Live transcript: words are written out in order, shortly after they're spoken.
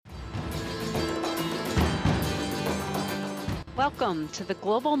Welcome to the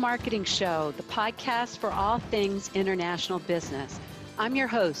Global Marketing Show, the podcast for all things international business. I'm your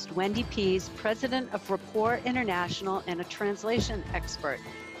host, Wendy Pease, president of Rapport International and a translation expert.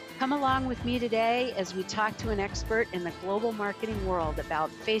 Come along with me today as we talk to an expert in the global marketing world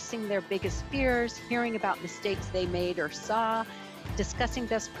about facing their biggest fears, hearing about mistakes they made or saw, discussing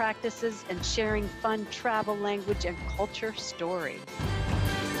best practices, and sharing fun travel, language, and culture stories.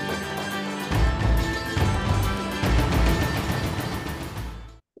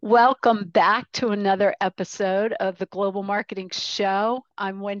 Welcome back to another episode of the Global Marketing Show.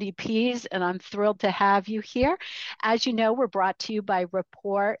 I'm Wendy Pease, and I'm thrilled to have you here. As you know, we're brought to you by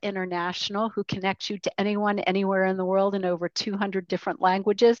Rapport International, who connects you to anyone, anywhere in the world in over 200 different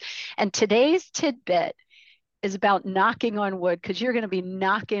languages. And today's tidbit is about knocking on wood, because you're going to be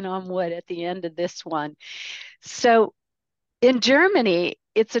knocking on wood at the end of this one. So in Germany,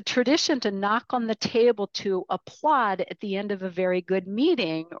 it's a tradition to knock on the table to applaud at the end of a very good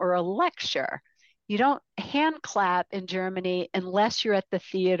meeting or a lecture. You don't hand clap in Germany unless you're at the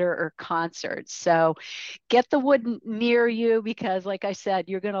theater or concert. So get the wood near you because, like I said,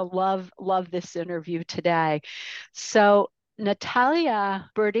 you're going to love this interview today. So Natalia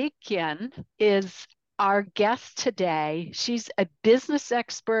Burdikian is our guest today. She's a business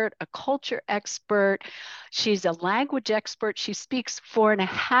expert, a culture expert. She's a language expert. She speaks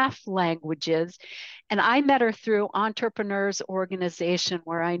 4.5 languages. And I met her through Entrepreneurs Organization,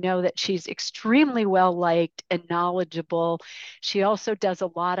 where I know that she's extremely well liked and knowledgeable. She also does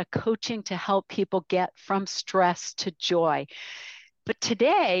a lot of coaching to help people get from stress to joy. But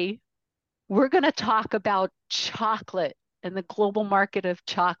today, we're going to talk about chocolate and the global market of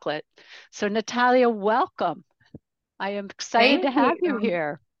chocolate. So Natalia, welcome. I am excited to have you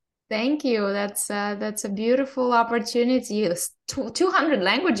here. Thank you. That's a beautiful opportunity. 200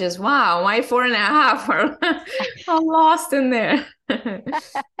 languages. Wow, my 4.5 are lost in there.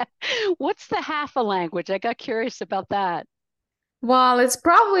 What's the half a language? I got curious about that. Well, it's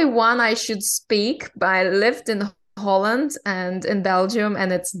probably one I should speak, but I lived in Holland and in Belgium,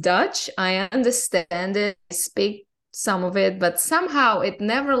 and it's Dutch. I understand it. I speak some of it, but somehow it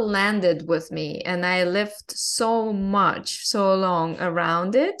never landed with me. And I lived so long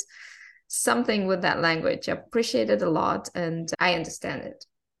around it. Something with that language. I appreciate it a lot and I understand it.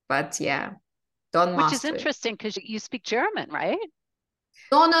 But yeah, don't master it. Which is interesting because you speak German, right?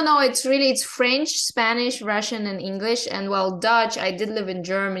 No. It's French, Spanish, Russian, and English. And well, Dutch, I did live in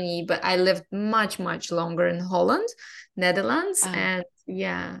Germany, but I lived much longer in Holland, Netherlands. And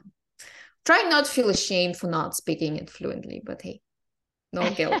yeah, trying not to feel ashamed for not speaking it fluently, but hey, no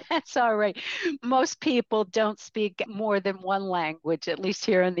guilt. That's all right. Most people don't speak more than one language, at least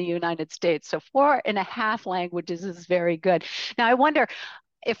here in the United States. So 4.5 languages is very good. Now, I wonder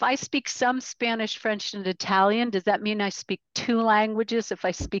if I speak some Spanish, French, and Italian, does that mean I speak 2 languages if I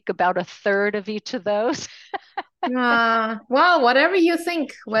speak about a third of each of those? Well, whatever you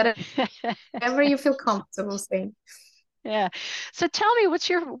think, whatever you feel comfortable saying. Yeah. So tell me, what's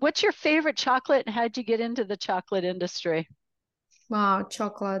your favorite chocolate and how did you get into the chocolate industry? Wow,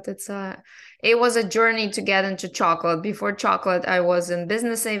 chocolate. It was a journey to get into chocolate. Before chocolate, I was in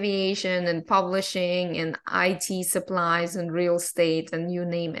business aviation and publishing and IT supplies and real estate and you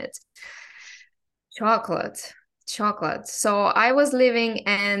name it. Chocolate. So I was living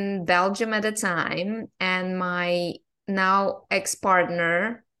in Belgium at the time, and my now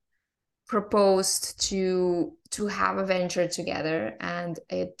ex-partner proposed to have a venture together, and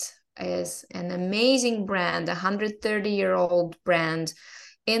it is an amazing brand, 130-year-old brand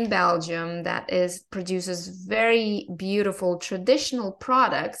in Belgium that produces very beautiful traditional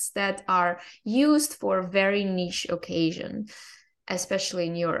products that are used for very niche occasion, especially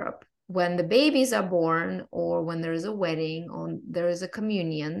in Europe. When the babies are born or when there is a wedding or there is a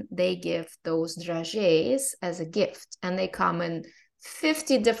communion, they give those dragées as a gift, and they come in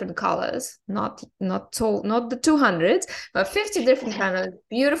 50 different colors, not the 200, but 50 different colors,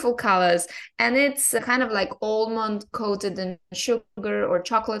 beautiful colors. And it's kind of like almond coated in sugar or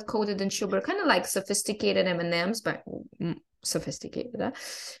chocolate coated in sugar, kind of like sophisticated M&Ms, but sophisticated.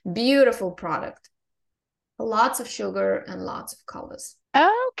 Beautiful product. Lots of sugar and lots of colors.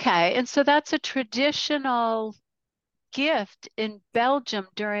 Okay. And so that's a traditional gift in Belgium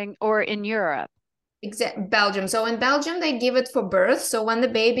or in Europe. Belgium. So in Belgium, they give it for birth. So when the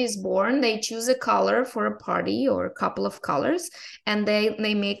baby is born, they choose a color for a party or a couple of colors, and they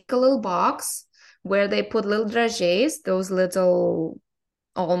make a little box where they put little dragées, those little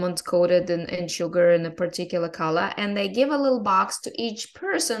almonds coated in sugar in a particular color, and they give a little box to each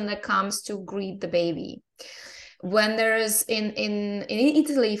person that comes to greet the baby. When there is in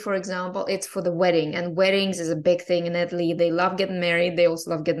Italy, for example, it's for the wedding, and weddings is a big thing in Italy. They love getting married. They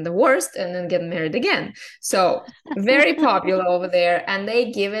also love getting divorced and then getting married again. So very popular over there, and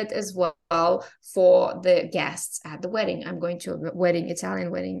they give it as well for the guests at the wedding. I'm going to a wedding,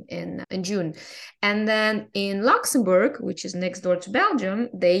 Italian wedding in June. And then in Luxembourg, which is next door to Belgium,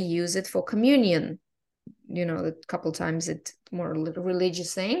 they use it for communion. You know, a couple times, it's more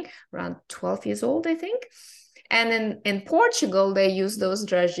religious thing, around 12 years old, I think. And in Portugal, they use those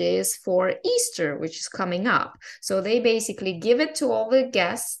dragées for Easter, which is coming up. So they basically give it to all the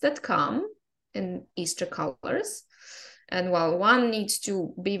guests that come in Easter colors. And well, one needs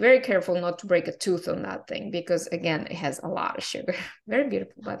to be very careful not to break a tooth on that thing, because again, it has a lot of sugar. Very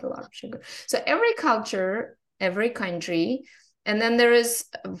beautiful, but a lot of sugar. So every culture, every country, and then there is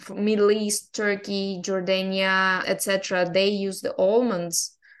Middle East, Turkey, Jordania, etc. They use the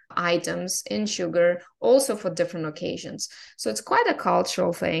almonds items in sugar also for different occasions. So it's quite a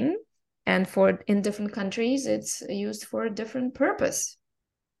cultural thing, and in different countries it's used for a different purpose.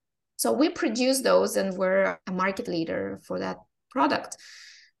 So we produce those, and we're a market leader for that product,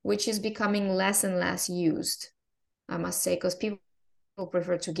 which is becoming less and less used, I must say, because people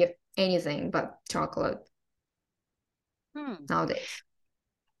prefer to give anything but chocolate nowadays.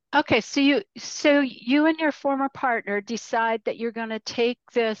 Okay, so you and your former partner decide that you're going to take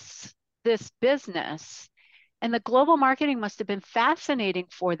this business, and the global marketing must have been fascinating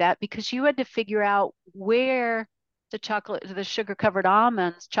for that, because you had to figure out where the chocolate covered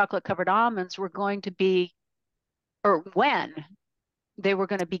almonds were going to be, or when they were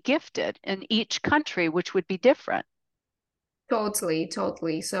going to be gifted in each country, which would be different.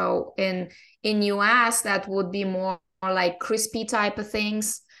 Totally. So in US, that would be more like crispy type of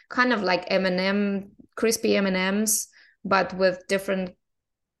things, kind of like crispy M&Ms, but with different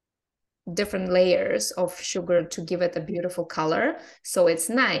layers of sugar to give it a beautiful color. So it's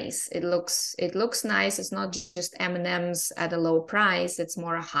nice. It looks nice. It's not just M&Ms at a low price. It's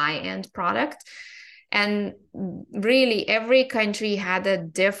more a high-end product. And really, every country had a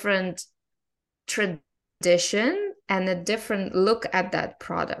different tradition and a different look at that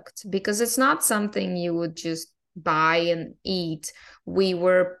product, because it's not something you would just buy and eat. We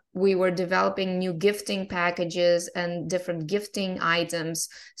were developing new gifting packages and different gifting items,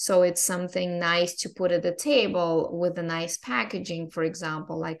 so it's something nice to put at the table with a nice packaging, for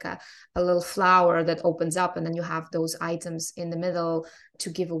example, like a little flower that opens up, and then you have those items in the middle to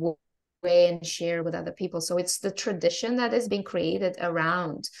give away and share with other people. So it's the tradition that is being created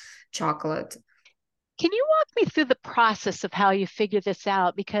around chocolate. Can you walk me through the process of how you figure this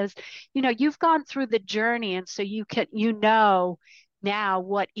out? Because, you've gone through the journey, and so you know now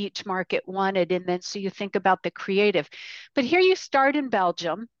what each market wanted, and then so you think about the creative. But here you start in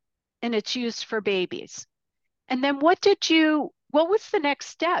Belgium, and it's used for babies. And then what was the next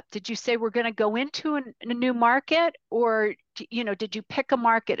step? Did you say we're going to go into a new market, or, did you pick a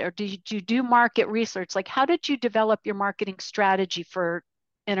market, or did you do market research? Like, how did you develop your marketing strategy for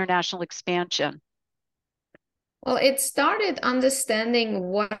international expansion? Well, it started understanding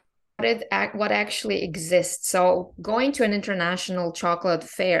what actually exists. So going to an international chocolate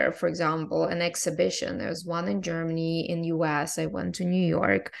fair, for example, an exhibition, there's one in Germany, in US, I went to New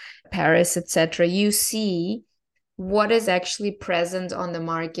York, Paris, etc. You see what is actually present on the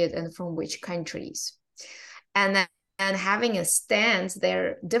market and from which countries. And then and having a stance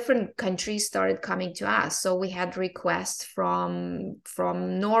there, different countries started coming to us. So we had requests from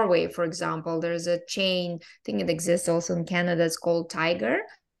Norway, for example. There's a chain, I think it exists also in Canada, it's called Tiger,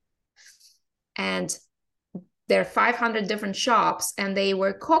 and there are 500 different shops, and they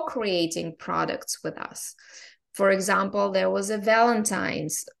were co-creating products with us. For example, there was a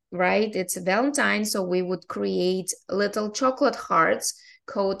Valentine's, right? It's a Valentine, so we would create little chocolate hearts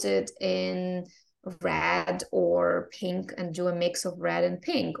coated in red or pink, and do a mix of red and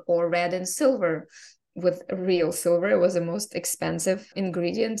pink, or red and silver, with real silver. It was the most expensive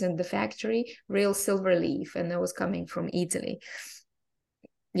ingredient in the factory, real silver leaf, and that was coming from Italy.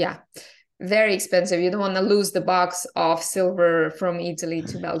 Yeah, very expensive. You don't want to lose the box of silver from Italy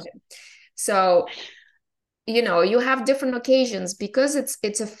to Belgium. So you have different occasions, because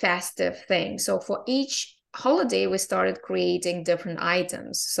it's a festive thing. So for each holiday, we started creating different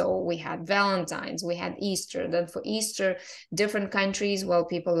items. So we had Valentine's, we had Easter. Then for Easter, different countries, well,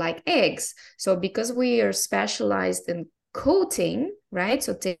 people like eggs. So because we are specialized in coating, right?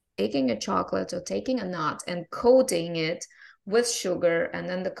 So taking a chocolate or taking a nut and coating it with sugar, and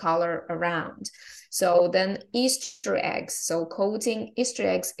then the color around. So then Easter eggs, so coating Easter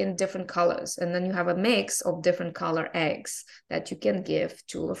eggs in different colors. And then you have a mix of different color eggs that you can give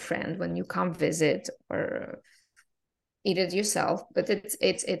to a friend when you come visit, or eat it yourself, but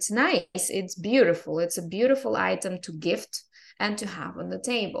it's nice, it's beautiful, it's a beautiful item to gift and to have on the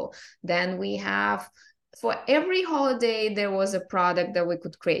table. Then we have, for every holiday there was a product that we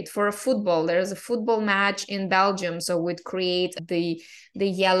could create. For a football, there's a football match in Belgium, so we'd create the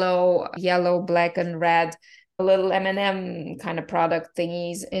yellow, black and red little M&M kind of product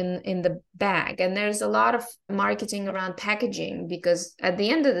thingies in the bag. And there's a lot of marketing around packaging, because at the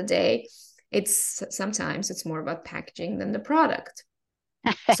end of the day, it's sometimes it's more about packaging than the product.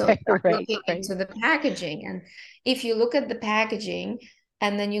 So Right, looking right. into the packaging, and if you look at the packaging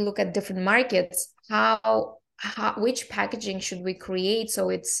and then you look at different markets, which packaging should we create so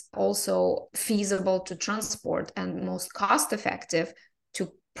it's also feasible to transport and most cost effective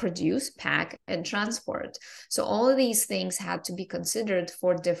to produce, pack, and transport. So all of these things had to be considered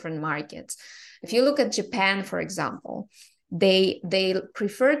for different markets. If you look at Japan, for example, they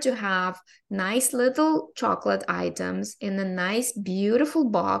prefer to have nice little chocolate items in a nice, beautiful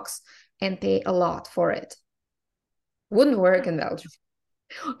box and pay a lot for it. Wouldn't work in Belgium,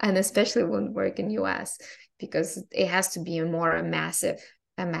 and especially wouldn't work in US, because it has to be a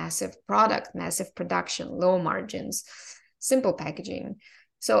massive product, massive production, low margins, simple packaging.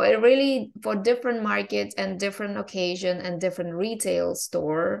 So it really, for different markets and different occasion and different retail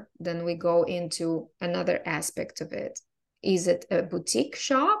store, then we go into another aspect of it. Is it a boutique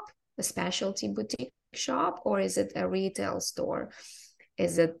shop, a specialty boutique shop, or is it a retail store?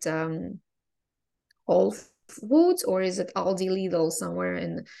 Is it Whole Foods, or is it Aldi Lidl somewhere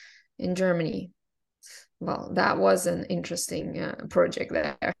in Germany? Well, that was an interesting project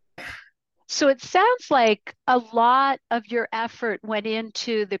there. So it sounds like a lot of your effort went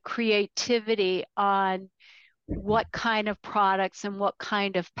into the creativity on what kind of products and what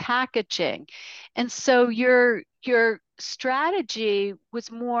kind of packaging. And so your strategy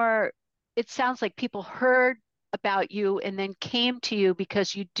was more, it sounds like people heard about you and then came to you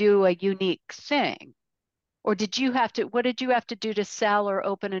because you do a unique thing. Or what did you have to do to sell or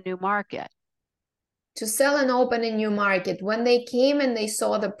open a new market? To sell and open a new market, when they came and they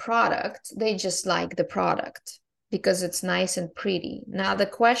saw the product, they just like the product because it's nice and pretty. Now the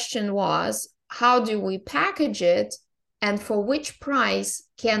question was, how do we package it, and for which price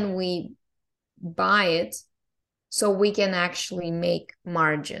can we buy it so we can actually make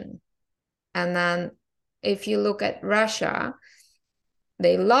margin? And then if you look at Russia,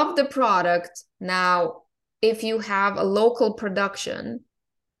 they love the product. Now, if you have a local production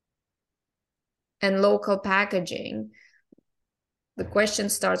and local packaging, the question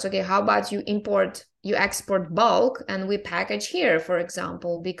starts, okay, how about you export bulk and we package here, for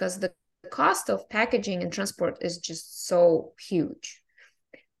example, because the cost of packaging and transport is just so huge.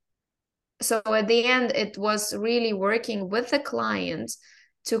 So at the end, it was really working with the client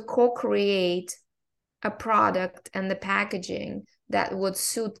to co-create a product and the packaging that would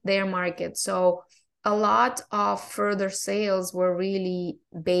suit their market. So a lot of further sales were really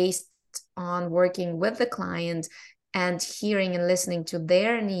based on working with the client and hearing and listening to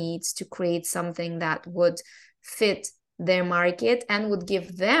their needs to create something that would fit their market and would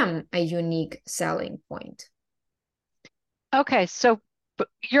give them a unique selling point. Okay, so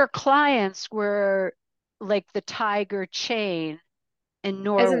your clients were like the Tiger chain in As an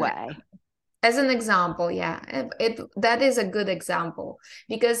Norway. as an example, yeah, that is a good example,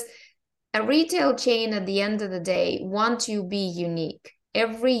 because a retail chain at the end of the day want to be unique.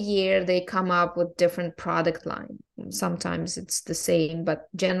 Every year they come up with different product line. Sometimes it's the same, but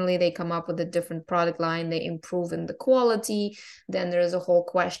generally they come up with a different product line. They improve in the quality. Then there's a whole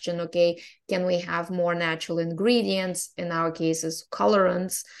question, okay, can we have more natural ingredients? In our cases,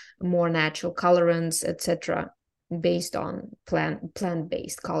 colorants, more natural colorants, etc., based on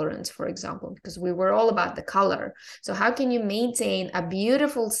plant-based colorants, for example, because we were all about the color. So how can you maintain a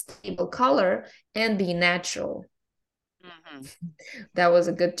beautiful, stable color and be natural? Mhm. That was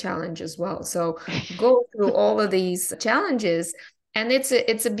a good challenge as well. So go through all of these challenges, and it's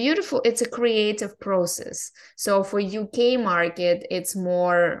a creative process. So for UK market, it's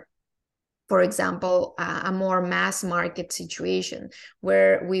more, for example, a more mass market situation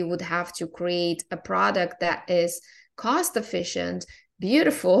where we would have to create a product that is cost efficient,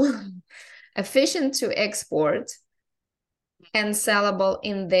 beautiful, efficient to export, and sellable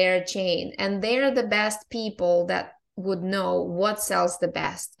in their chain. And they're the best people that would know what sells the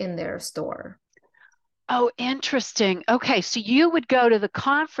best in their store. Oh, interesting. Okay, so you would go to the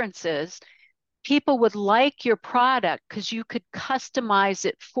conferences, people would like your product because you could customize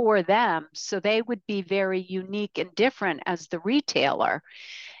it for them. So they would be very unique and different as the retailer.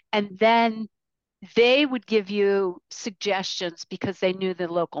 And then they would give you suggestions because they knew the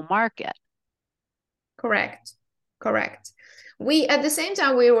local market. Correct. Correct. We, at the same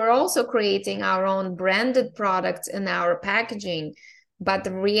time, we were also creating our own branded products in our packaging, but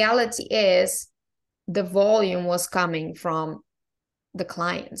the reality is the volume was coming from the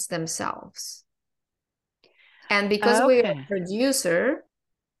clients themselves. And because we are a Okay. producer,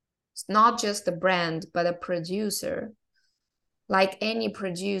 it's not just a brand, but a producer. Like any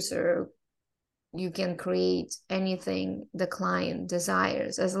producer, you can create anything the client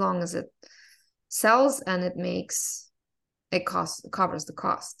desires as long as it sells and it covers the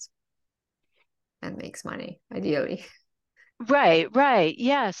costs and makes money, ideally. Right, right.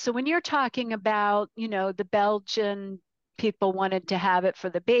 Yeah. So when you're talking about, the Belgian people wanted to have it for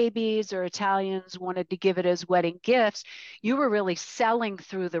the babies or Italians wanted to give it as wedding gifts, you were really selling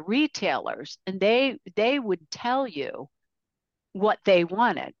through the retailers and they would tell you what they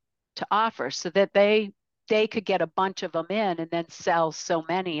wanted to offer so that they could get a bunch of them in and then sell so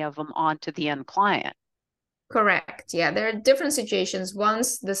many of them onto the end client. Correct. Yeah, there are different situations.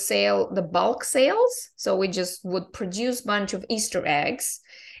 Once the bulk sales, so we just would produce a bunch of Easter eggs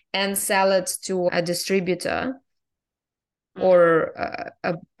and sell it to a distributor Mhm. or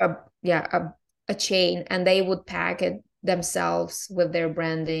a chain, and they would pack it themselves with their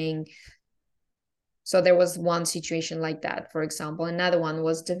branding. So there was one situation like that, for example. Another one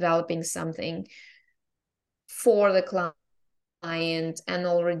was developing something for the client and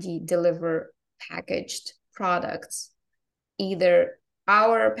already deliver packaged products, either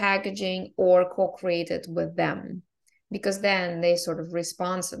our packaging or co-created with them, because then they sort of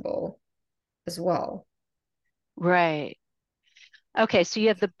responsible as well. Right. Okay, so you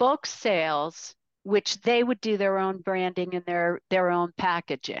have the bulk sales, which they would do their own branding and their own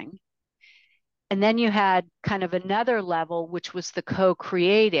packaging. And then you had kind of another level, which was the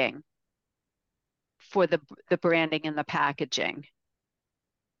co-creating for the branding and the packaging.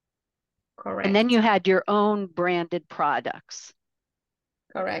 And then Correct. you had your own branded products.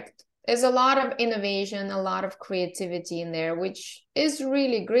 Correct. There's a lot of innovation, a lot of creativity in there, which is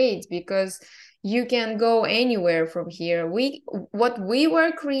really great because you can go anywhere from here. What we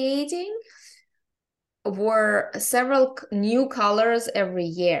were creating were several new colors every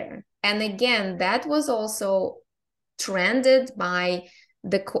year. And again, that was also trended by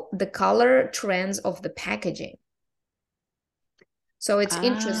the color trends of the packaging. So it's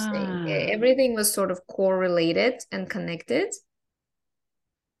interesting. Ah, Everything was sort of correlated and connected.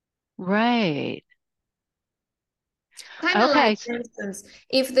 right. Kind of like, Okay. for instance,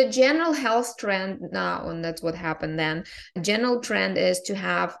 if the general health trend now, and that's what happened then, general trend is to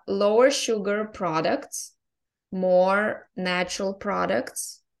have lower sugar products, more natural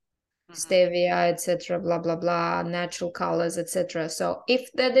products, Mhm. stevia, etc., blah, blah, blah, natural colors, etc. So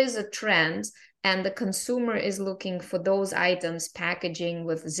if that is a trend and the consumer is looking for those items, packaging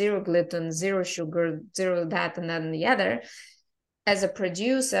with zero gluten, zero sugar, zero that, and then the other, as a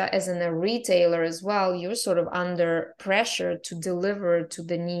producer, as in a retailer as well, you're sort of under pressure to deliver to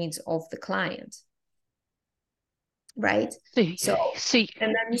the needs of the client, right? So, So, so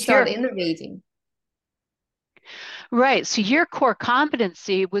and then you start you're innovating. right. So your core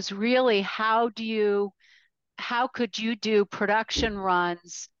competency was really how could you do production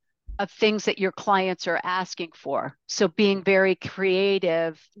runs of things that your clients are asking for? So being very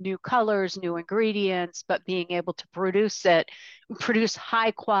creative, new colors, new ingredients, but being able to produce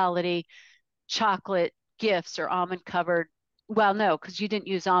high quality chocolate gifts or almond covered. Well, no, because you didn't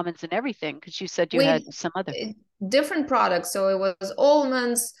use almonds in everything because you said you had We some other. different products. So it was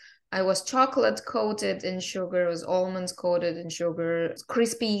almonds. I was chocolate coated in sugar. It was almonds coated in sugar.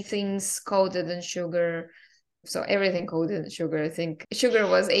 Crispy things coated in sugar. So everything coated in sugar. I think sugar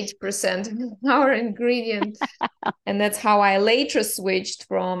was 80% of our ingredient. And that's how I later switched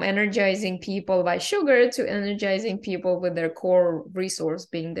from energizing people by sugar to energizing people with their core resource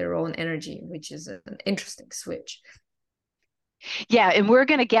being their own energy, which is an interesting switch. Yeah, and we're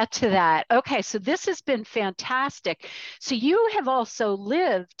going to get to that. Okay, so this has been fantastic. So you have also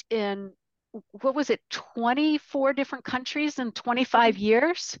lived in, what was it, 24 different countries in 25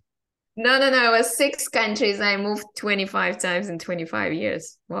 years? No, no, no. It was 6 countries. I moved 25 times in 25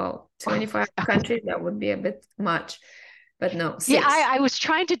 years. Well, 25 countries, that would be a bit much, but no, Yeah, six. I was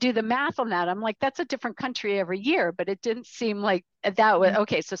trying to do the math on that. I'm like, that's a different country every year, but it didn't seem like that was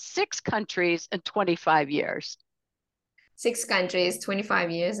okay. So 6 countries in 25 years. 6 countries,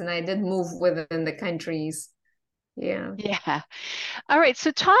 25 years, and I did move within the countries. Yeah. Yeah. All right.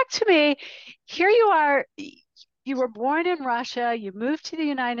 So talk to me. Here you are. You were born in Russia. You moved to the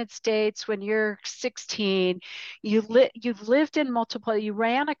United States when you're 16. You've lived in multiple. You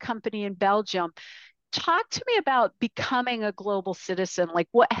ran a company in Belgium. talk to me about becoming a global citizen. Like,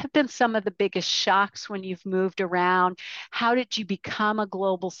 what have been some of the biggest shocks when you've moved around? How did you become a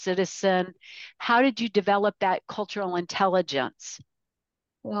global citizen? How did you develop that cultural intelligence?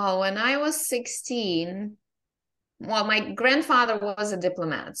 Well, when I was 16, well, my grandfather was a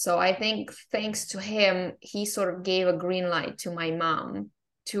diplomat. So I think thanks to him, he sort of gave a green light to my mom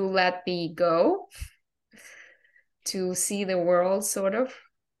to let me go to see the world, sort of.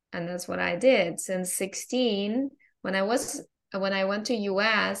 And that's what I did. Since 16, when I went to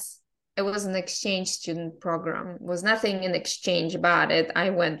US, it was an exchange student program. It was nothing in exchange about it. I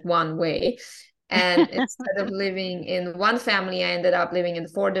went one way. And instead of living in one family, I ended up living in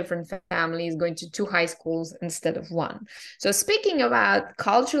 4 different families, going to 2 high schools instead of one. So speaking about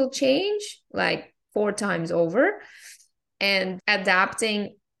cultural change, like 4 times over, and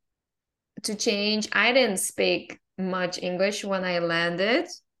adapting to change, I didn't speak much English when I landed.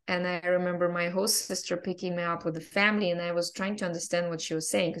 And I remember my host sister picking me up with the family, and I was trying to understand what she was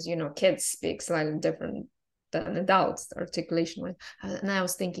saying because, kids speak slightly different than adults, articulation wise. And I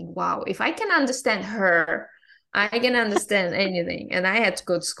was thinking, wow, if I can understand her, I can understand anything. And I had to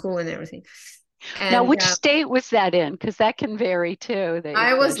go to school and everything. Now, And which state was that in? Because that can vary too, the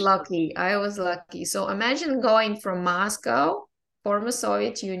I was English. lucky. I was lucky. So imagine going from Moscow, former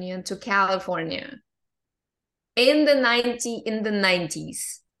Soviet Union, to California in the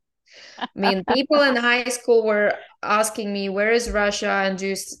 90s. I mean, people in high school were asking me, "Where is Russia? And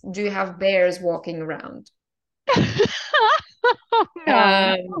do you have bears walking around?" Oh, no.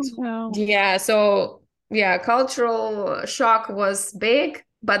 And Oh, no. yeah, so yeah, cultural shock was big,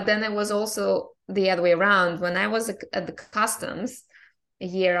 but then it was also the other way around. When I was at the customs, a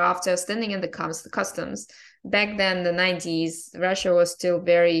year after standing in the customs, back then the 90s, Russia was still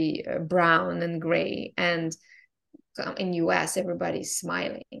very brown and gray, and in US everybody's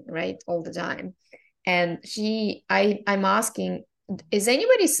smiling, right, all the time. And I'm asking, is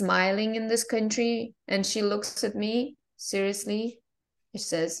anybody smiling in this country? And she looks at me seriously. She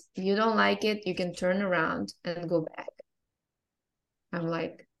says, if you don't like it, you can turn around and go back. I'm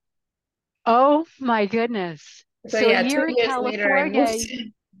like, Oh, my goodness. so So a yeah, two year in years later I moved. California,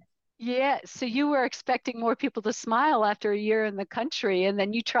 yeah. So you were expecting more people to smile after a year in the country, and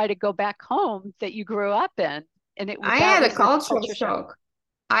then you try to go back home that you grew up in, and I that had a was the cultural culture shock. shock.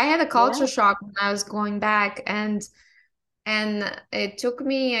 I had a culture Yeah. shock when I was going back, and it took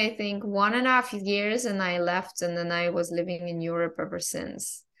me, I think, 1.5 years, and I left, and then I was living in Europe ever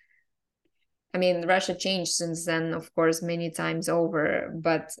since. I mean, Russia changed since then, of course, many times over.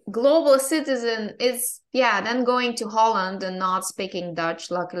 But global citizen is, yeah, then going to Holland and not speaking Dutch.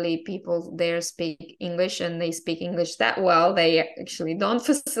 Luckily, people there speak English, and they speak English that well. They actually don't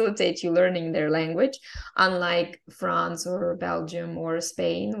facilitate you learning their language, unlike France or Belgium or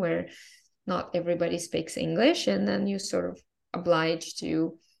Spain, where not everybody speaks English. And then you sort of obliged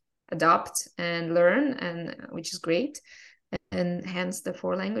to adopt and learn, and which is great. And hence the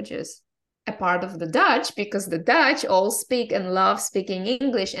 4 languages, a part of the Dutch, because the Dutch all speak and love speaking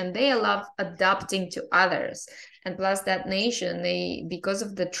English, and they love adapting to others. And plus that nation, they, because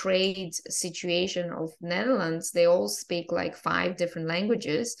of the trade situation of Netherlands, they all speak like 5 different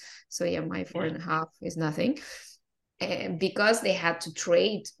languages. So yeah, my 4.5 is nothing. And because they had to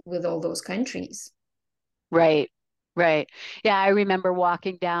trade with all those countries. Right. Right. Yeah, I remember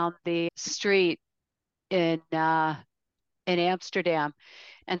walking down the street in Amsterdam,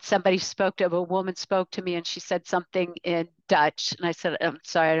 and a woman spoke to me, and she said something in Dutch, and I said, I'm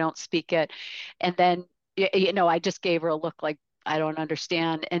sorry, I don't speak it. And then I just gave her a look like I don't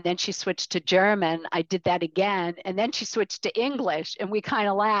understand. And then she switched to German. I did that again, and then she switched to English, and we kind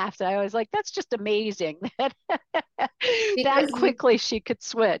of laughed. I was like, that's just amazing that that Because you quickly she could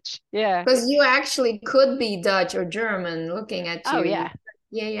switch. Yeah. because you actually could be Dutch or German looking at Oh, you. yeah.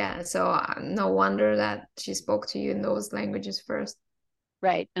 Yeah, yeah. So no wonder that she spoke to you in those languages first.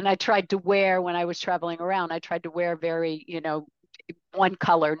 Right. And I tried to wear when I was traveling around, I tried to wear very, one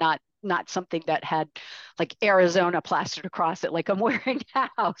color, not something that had like Arizona plastered across it like I'm wearing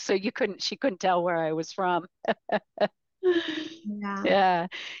now. So she couldn't tell where I was from. Yeah. Yeah.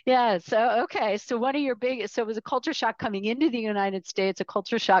 Yeah. So okay. So so it was a culture shock coming into the United States, a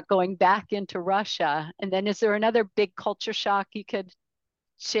culture shock going back into Russia. And then is there another big culture shock you could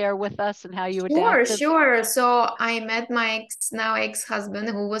share with us and how you Sure, adapted? sure. So I met my now ex-husband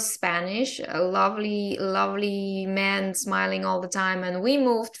who was Spanish, a lovely, lovely man smiling all the time. And we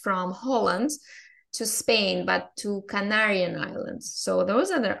moved from Holland to Spain, but to Canarian Islands. So those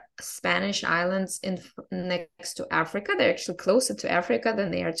are the Spanish islands next to Africa. They're actually closer to Africa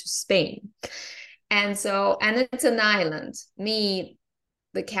than they are to Spain. And it's an island. Me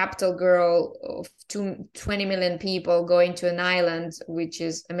the capital girl of 20 million people going to an island, which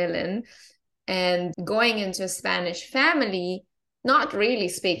is a million, and going into a Spanish family, not really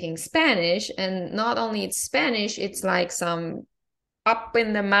speaking Spanish. And not only it's Spanish, it's like some up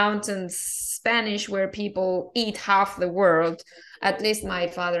in the mountains Spanish where people eat half the word. At least my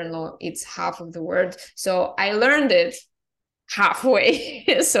father-in-law eats half of the word. So I learned it halfway,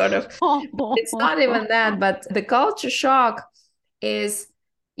 sort of. It's not even that, but the culture shock is,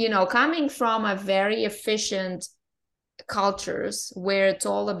 coming from a very efficient cultures where it's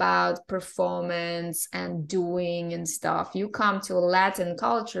all about performance and doing and stuff. You come to a Latin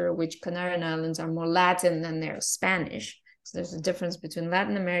culture, which Canarian Islands are more Latin than they're Spanish. So there's a difference between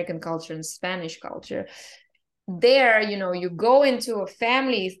Latin American culture and Spanish culture. There, you go into a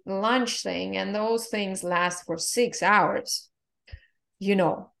family lunch thing, and those things last for 6 hours,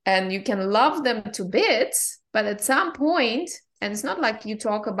 and you can love them to bits, but at some point, and it's not like you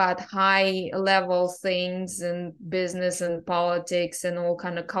talk about high level things and business and politics and all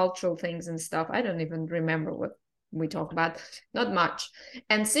kind of cultural things and stuff. I don't even remember what we talk about, not much.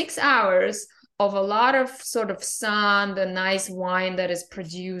 And 6 hours of a lot of sort of sun, the nice wine that is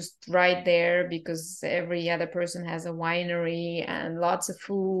produced right there because every other person has a winery, and lots of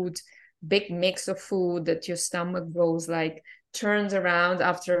food, big mix of food that your stomach goes like, turns around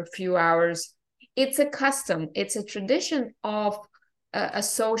after a few hours. It's a custom, it's a tradition of a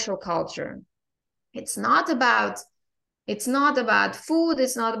social culture. It's not about food,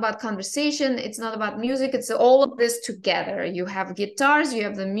 it's not about conversation, it's not about music, it's all of this together. You have guitars, you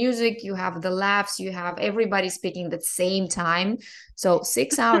have the music, you have the laughs, you have everybody speaking at the same time. So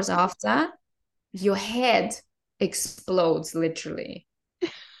 6 hours after, your head explodes, literally.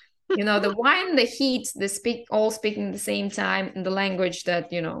 The wine, the heat, all speaking at the same time in the language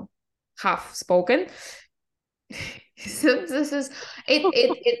that, half spoken. So this is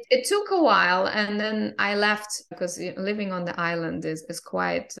it took a while, and then I left because living on the island is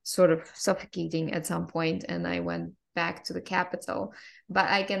quite sort of suffocating at some point, and I went back to the capital. But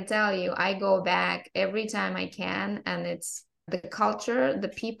I can tell you, I go back every time I can, and it's the culture, the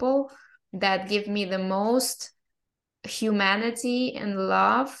people that give me the most humanity and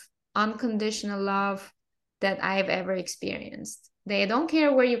love, unconditional love, that I've ever experienced. They don't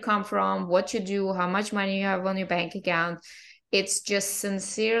care where you come from, what you do, how much money you have on your bank account. It's just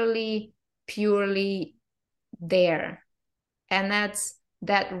sincerely, purely there. And that's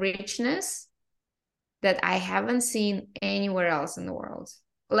that richness that I haven't seen anywhere else in the world.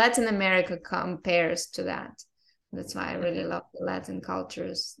 Latin America compares to that. That's why I really love the Latin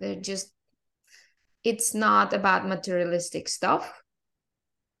cultures. It's not about materialistic stuff.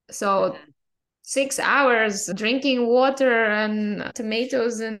 So 6 hours drinking water and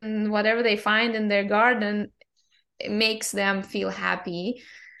tomatoes and whatever they find in their garden, it makes them feel happy.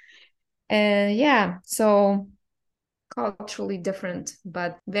 And so culturally different,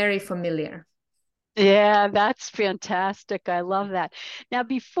 but very familiar. Yeah, that's fantastic. I love that. Now,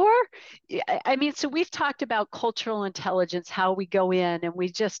 so we've talked about cultural intelligence, how we go in, and we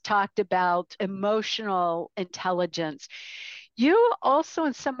just talked about emotional intelligence. You also,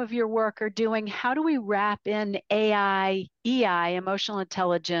 in some of your work, are doing how do we wrap in AI, EI, emotional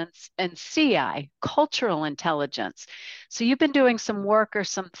intelligence, and CI, cultural intelligence. So you've been doing some work or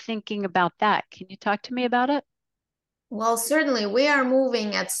some thinking about that. Can you talk to me about it? Well, certainly we are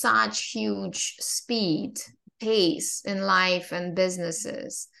moving at such huge pace in life and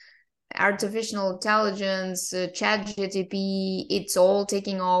businesses. Artificial intelligence, ChatGPT, it's all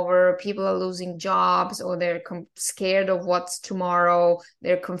taking over. People are losing jobs, or they're scared of what's tomorrow.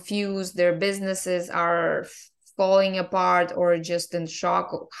 They're confused. Their businesses are falling apart or just in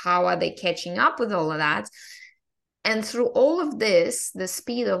shock. How are they catching up with all of that? And through all of this, the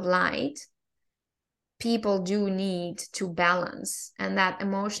speed of light, people do need to balance, and that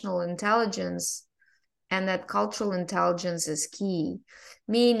emotional intelligence and that cultural intelligence is key,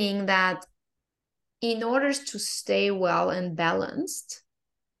 meaning that in order to stay well and balanced,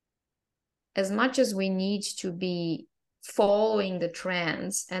 as much as we need to be following the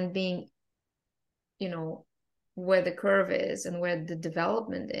trends and being, where the curve is and where the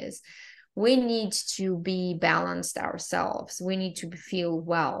development is, we need to be balanced ourselves. We need to feel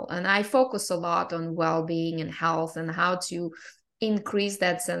well. And I focus a lot on well-being and health and how to increase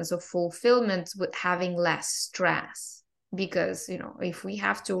that sense of fulfillment with having less stress. Because, if we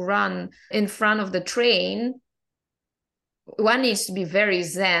have to run in front of the train, one needs to be very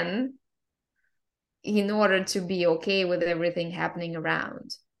zen in order to be okay with everything happening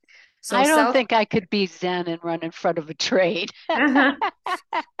around. So I don't think I could be zen and run in front of a train.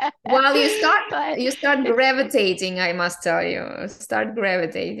 Well, But you start it, gravitating, I must tell you. Start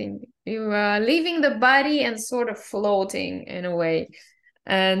gravitating. You are leaving the body and sort of floating in a way.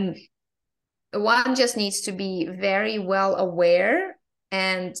 And one just needs to be very well aware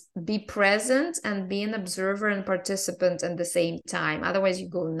and be present and be an observer and participant at the same time. Otherwise, you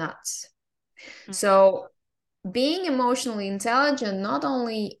go nuts. mhm. So being emotionally intelligent, not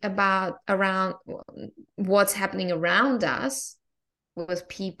only about around what's happening around us with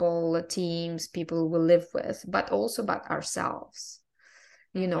people, teams, people we live with, but also about ourselves,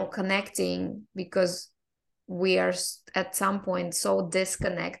 Mhm. connecting, because we are at some point so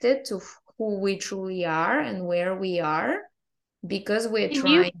disconnected to who we truly are and where we are because we're Can you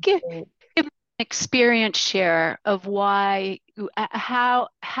trying to. give an experience share of why,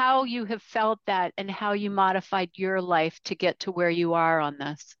 how you have felt that and how you modified your life to get to where you are on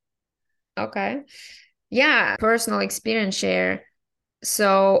this? Okay. Yeah, personal experience share.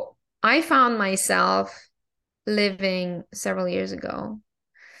 So I found myself living several years ago,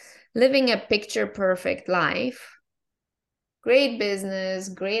 living a picture perfect life, great business,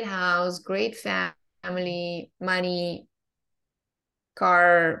 great house, great family, money,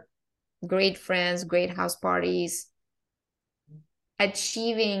 car, great friends, great house parties,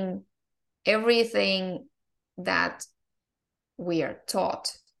 achieving everything that we are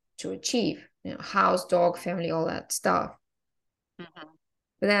taught to achieve, house, dog, family, all that stuff. Mhm.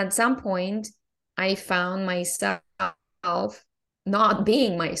 But then at some point, I found myself not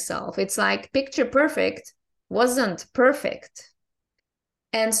being myself. It's like picture perfect wasn't perfect.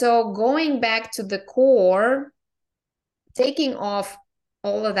 And so going back to the core, taking off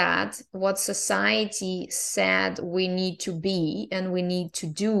all of that, what society said we need to be and we need to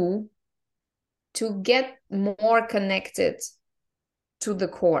do to get more connected to the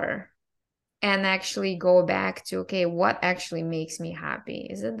core and actually go back to, okay, what actually makes me happy?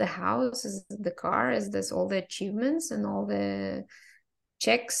 Is it the house? Is it the car? Is this all the achievements and all the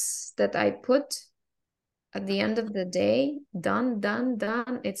checks that I put at the end of the day? Done, done,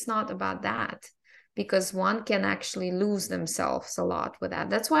 done. It's not about that, because one can actually lose themselves a lot with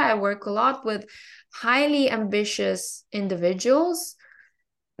that. That's why I work a lot with highly ambitious individuals,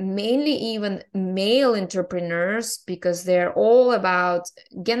 mainly even male entrepreneurs, because they're all about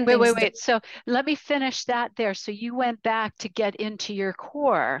getting Wait, wait, things done. wait. So let me finish that there. So you went back to get into your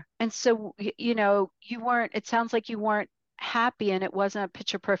core. And so, you weren't, it sounds like you weren't happy and it wasn't a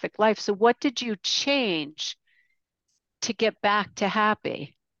picture perfect life. So what did you change to get back to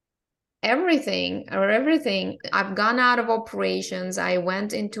happy? Everything. I've gone out of operations. I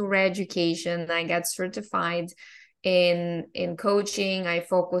went into re-education. I got certified in coaching. I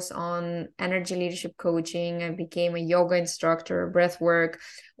focus on energy leadership coaching. I became a yoga instructor, breath work,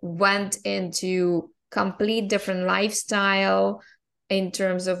 went into complete different lifestyle in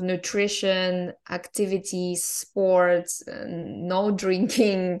terms of nutrition, activities, sports, no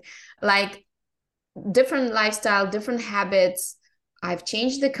drinking, like different lifestyle, different habits. I've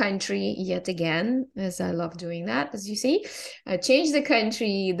changed the country yet again, as I love doing that, as you see. I changed the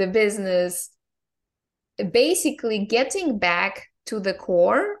country, the business, basically getting back to the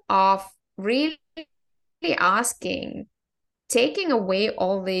core of really asking, taking away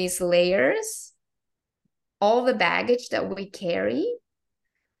all these layers, all the baggage that we carry,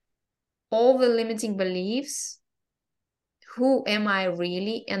 all the limiting beliefs. Who am I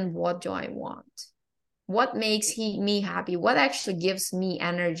really and what do I want? What makes me happy? What actually gives me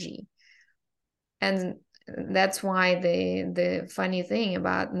energy? And that's why the funny thing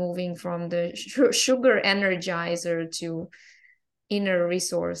about moving from the sugar energizer to inner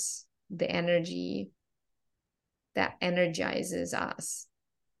resource, the energy that energizes us.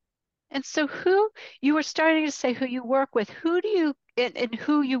 And so you were starting to say who you work with, and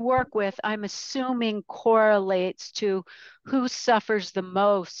who you work with, I'm assuming correlates to who suffers the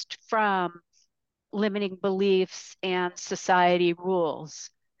most from limiting beliefs and society rules.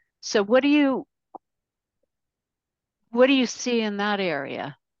 So what do you see in that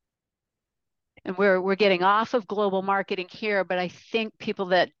area? And we're getting off of global marketing here, but I think people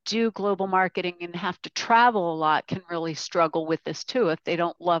that do global marketing and have to travel a lot can really struggle with this too if they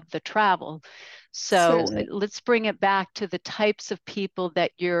don't love the travel. So Certainly. let's bring it back to the types of people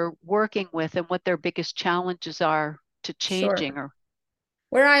that you're working with and what their biggest challenges are to changing. Sure. Or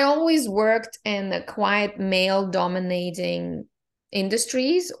Where I always worked in the quiet male dominating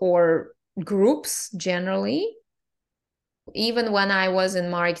industries or groups generally, even when I was in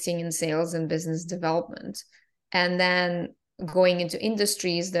marketing and sales and business development, and then going into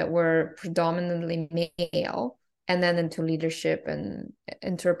industries that were predominantly male, and then into leadership and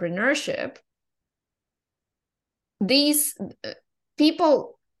entrepreneurship, these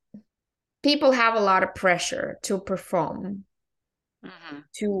people people have a lot of pressure to perform,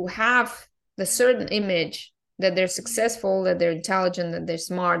 to have the certain image that they're successful, that they're intelligent, that they're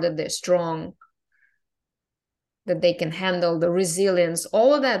smart, that they're strong, that they can handle the resilience,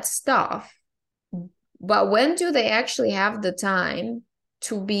 all of that stuff. But when do they actually have the time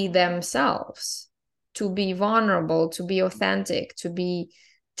to be themselves, to be vulnerable, to be authentic, to be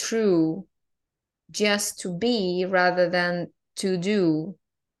true, just to be rather than to do?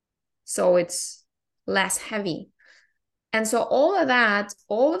 So it's less heavy. And so all of that,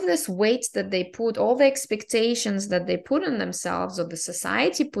 all of this weight that they put, all the expectations that they put on themselves or the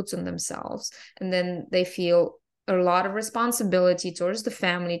society puts on themselves, and then they feel a lot of responsibility towards the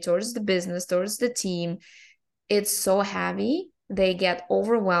family, towards the business, towards the team. It's so heavy. They get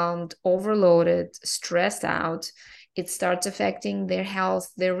overwhelmed, overloaded, stressed out. It starts affecting their health,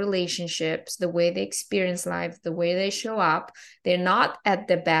 their relationships, the way they experience life, the way they show up. They're not at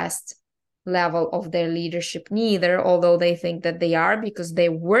the best level of their leadership neither, although they think that they are, because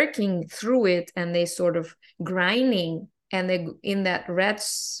they're working through it and they sort of grinding and they in that rat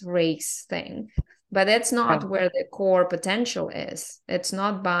race thing. But that's not where the core potential is. It's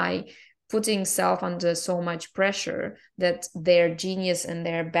not by putting self under so much pressure that their genius and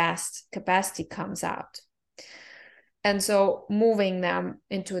their best capacity comes out. And so moving them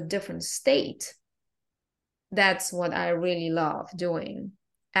into a different state, that's what I really love doing.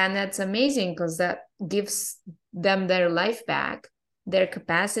 And that's amazing because that gives them their life back, their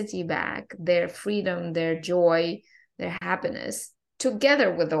capacity back, their freedom, their joy, their happiness, together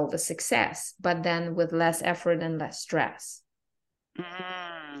with all the success, but then with less effort and less stress.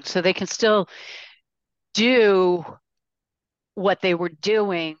 So they can still do what they were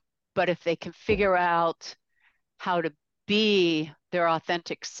doing, but if they can figure out how to be their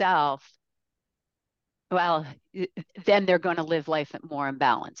authentic self, well, then they're going to live life more in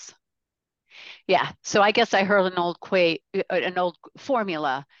balance. Yeah. So I guess I heard an old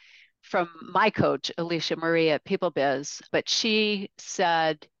formula from my coach, Alicia Marie at PeopleBiz, but she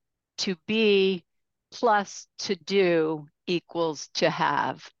said to be plus to do equals to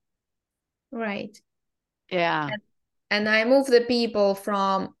have. Right. Yeah. And I move the people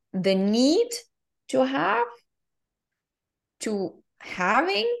from the need to have to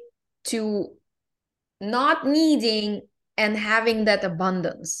having to not needing and having that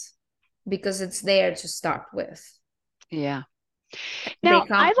abundance because it's there to start with. Yeah. They Now,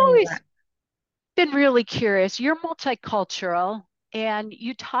 come I've from always that. been really curious. You're multicultural, and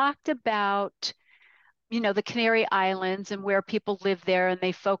you talked about, the Canary Islands and where people live there and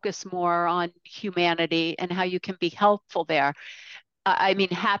they focus more on humanity and how you can be helpful there. I mean,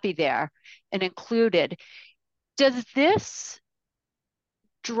 happy there and included. Does this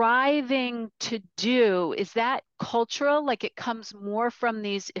driving to do, is that cultural? Like it comes more from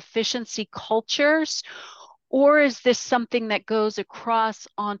these efficiency cultures? Or is this something that goes across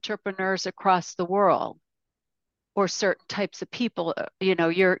entrepreneurs across the world or certain types of people,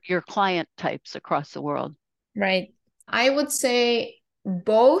 your client types across the world? Right. I would say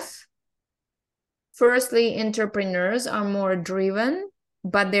both. Firstly, entrepreneurs are more driven,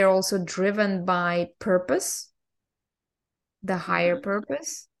 but they're also driven by purpose, the higher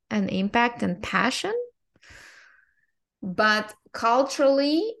purpose and impact and passion. But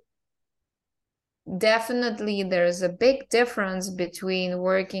culturally, definitely there's a big difference between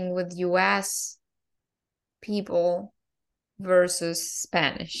working with US people versus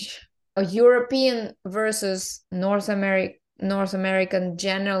Spanish. A European versus North American.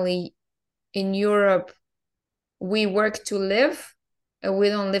 Generally in Europe, we work to live and we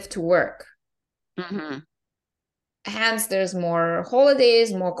don't live to work. Hence, there's more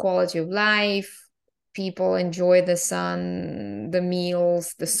holidays, more quality of life. People enjoy the sun, the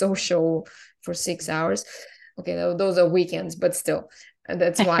meals, the social for 6 hours. Okay, those are weekends, but still.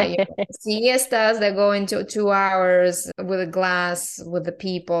 That's why siestas that go into 2 hours with a glass with the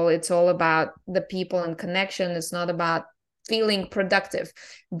people. It's all about the people and connection. It's not about feeling productive.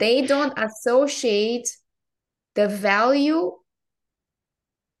 They don't associate the value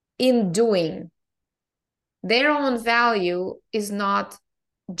in doing. Their own value is not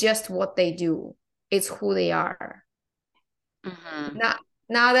just what they do, it's who they are.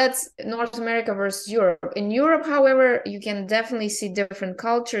 Now that's North America versus Europe. In Europe, however, you can definitely see different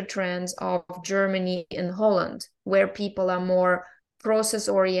culture trends of Germany and Holland, where people are more process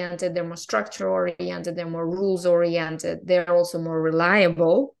oriented, they're more structure oriented, they're more rules oriented, they're also more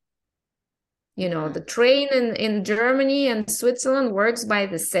reliable. The train in Germany and Switzerland works by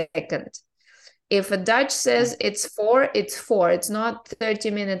the second. If a Dutch says it's 4, it's 4. It's not 30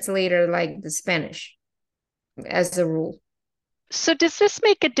 minutes later like the Spanish, as a rule. So does this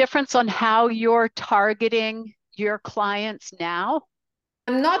make a difference on how you're targeting your clients now?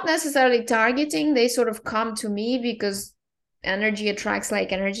 I'm not necessarily targeting, they sort of come to me because energy attracts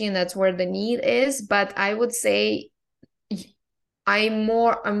like energy, and that's where the need is. But I would say I'm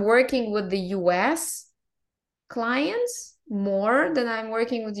working with the US clients more than I'm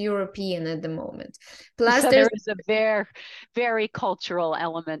working with European at the moment. Plus So there's there is a very, very cultural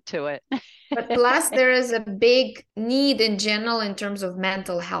element to it. But plus, there is a big need in general in terms of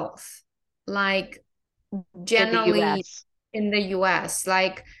mental health, like In the generally US. in the US.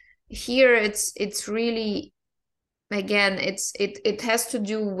 Like here, it's really again, it has to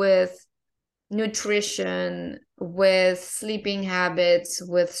do with nutrition, with sleeping habits,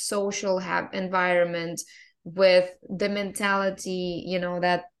 with social environment, with the mentality,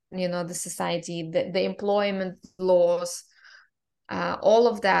 that the society, the employment laws, all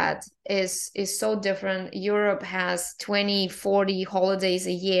of that is so different. Europe has 20, 40 holidays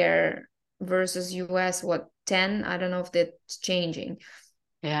a year versus US, what, 10? I don't know if that's changing.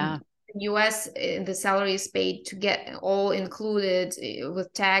 Yeah. US, the salary is paid to get all included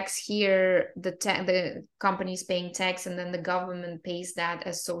with tax. Here, the company is paying tax, and then the government pays that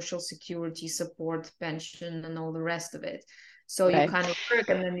as social security support, pension, and all the rest of it. So you Right. kind of work,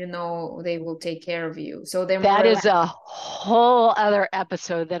 and then they will take care of you. So they're more That is relaxed. a whole other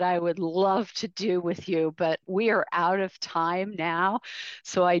episode that I would love to do with you, but we are out of time now.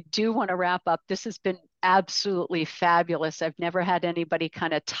 So I do want to wrap up. This has been absolutely fabulous. I've never had anybody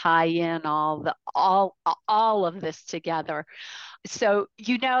kind of tie in all of this together. So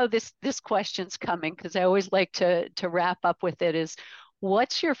this question's coming because I always like to wrap up with it is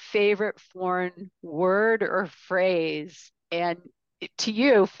what's your favorite foreign word or phrase? And to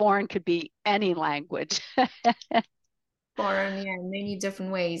you, foreign could be any language. Foreign, yeah, in many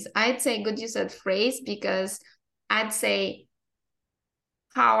different ways. I'd say good you said phrase, because I'd say,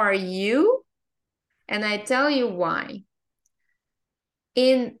 how are you? And I tell you why.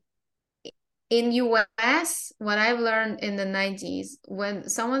 In US, what I've learned in the 90s, when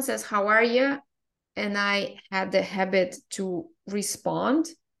someone says, how are you? And I had the habit to respond,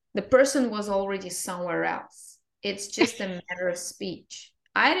 the person was already somewhere else. It's just a matter of speech.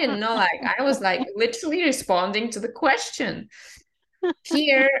 I didn't know, like, I was like literally responding to the question.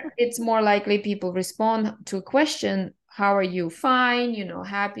 Here, it's more likely people respond to a question, how are you? Fine,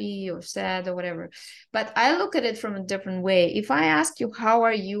 happy or sad or whatever. But I look at it from a different way. If I ask you, how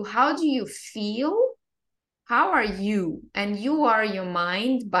are you? How do you feel? How are you? And you are your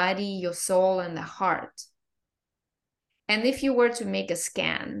mind, body, your soul, and the heart. And if you were to make a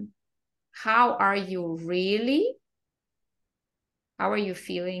scan, how are you really? How are you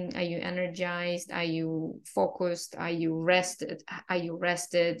feeling? Are you energized? Are you focused? Are you rested? Are you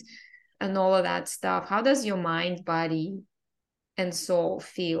rested? And all of that stuff. How does your mind, body, and soul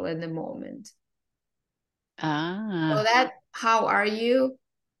feel in the moment? So Ah. that, how are you?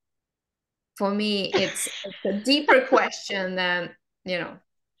 For me, it's a deeper question than, you know,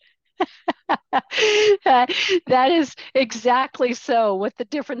 That is exactly so. What the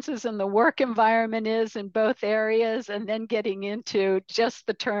differences in the work environment is in both areas, and then getting into just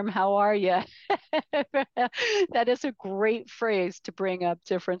the term, how are you? That is a great phrase to bring up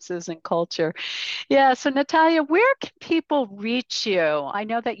differences in culture. Yeah. So, Natalia, where can people reach you? I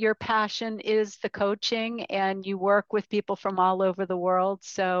know that your passion is the coaching and you work with people from all over the world.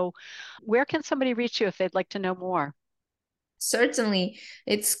 So, where can somebody reach you if they'd like to know more? certainly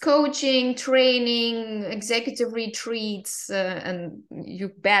it's coaching, training, executive retreats, and you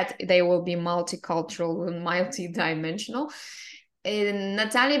bet they will be multicultural and multi-dimensional.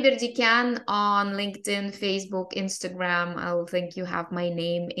 Natalia Berdikian on LinkedIn, Facebook, Instagram. I'll think you have my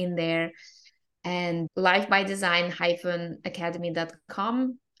name in there. And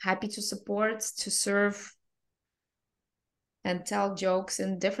lifebydesign-academy.com. Happy to support, to serve, and tell jokes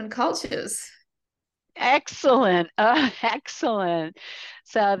in different cultures. Excellent. Excellent.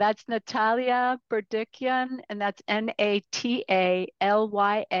 So that's Natalia Berdikyan, and that's Natalya.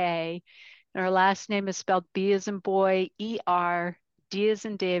 And her last name is spelled B as in boy, ER, D as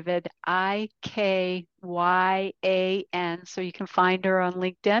in David, Ikyan. So you can find her on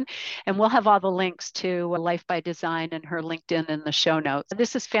LinkedIn. And we'll have all the links to Life by Design and her LinkedIn in the show notes.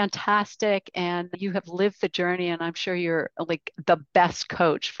 This is fantastic. And you have lived the journey, and I'm sure you're like the best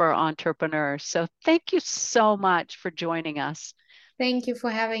coach for entrepreneurs. So thank you so much for joining us. Thank you for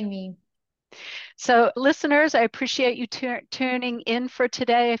having me. So, listeners, I appreciate you tuning in for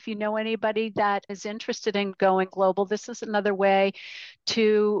today. If you know anybody that is interested in going global, this is another way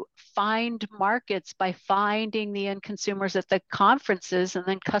to find markets by finding the end consumers at the conferences and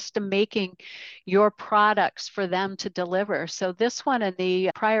then custom making your products for them to deliver. So, this one and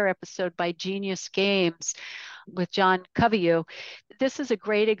the prior episode by Genius Games with John Coveyou, this is a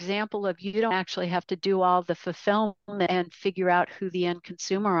great example of you don't actually have to do all the fulfillment and figure out who the end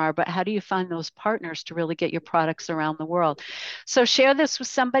consumer are, but how do you find those partners to really get your products around the world? So share this with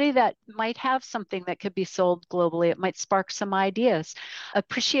somebody that might have something that could be sold globally. It might spark some ideas.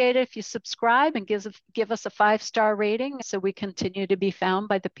 Appreciate it if you subscribe and give us a 5-star rating so we continue to be found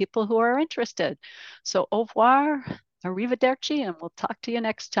by the people who are interested. So au revoir, arrivederci, and we'll talk to you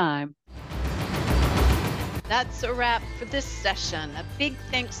next time. That's a wrap for this session. A big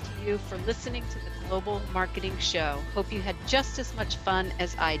thanks to you for listening to the Global Marketing Show. Hope you had just as much fun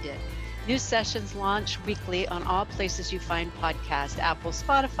as I did. New sessions launch weekly on all places you find podcasts, Apple,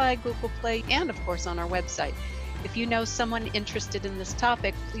 Spotify, Google Play, and of course on our website. If you know someone interested in this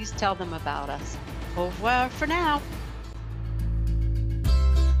topic, please tell them about us. Au revoir for now.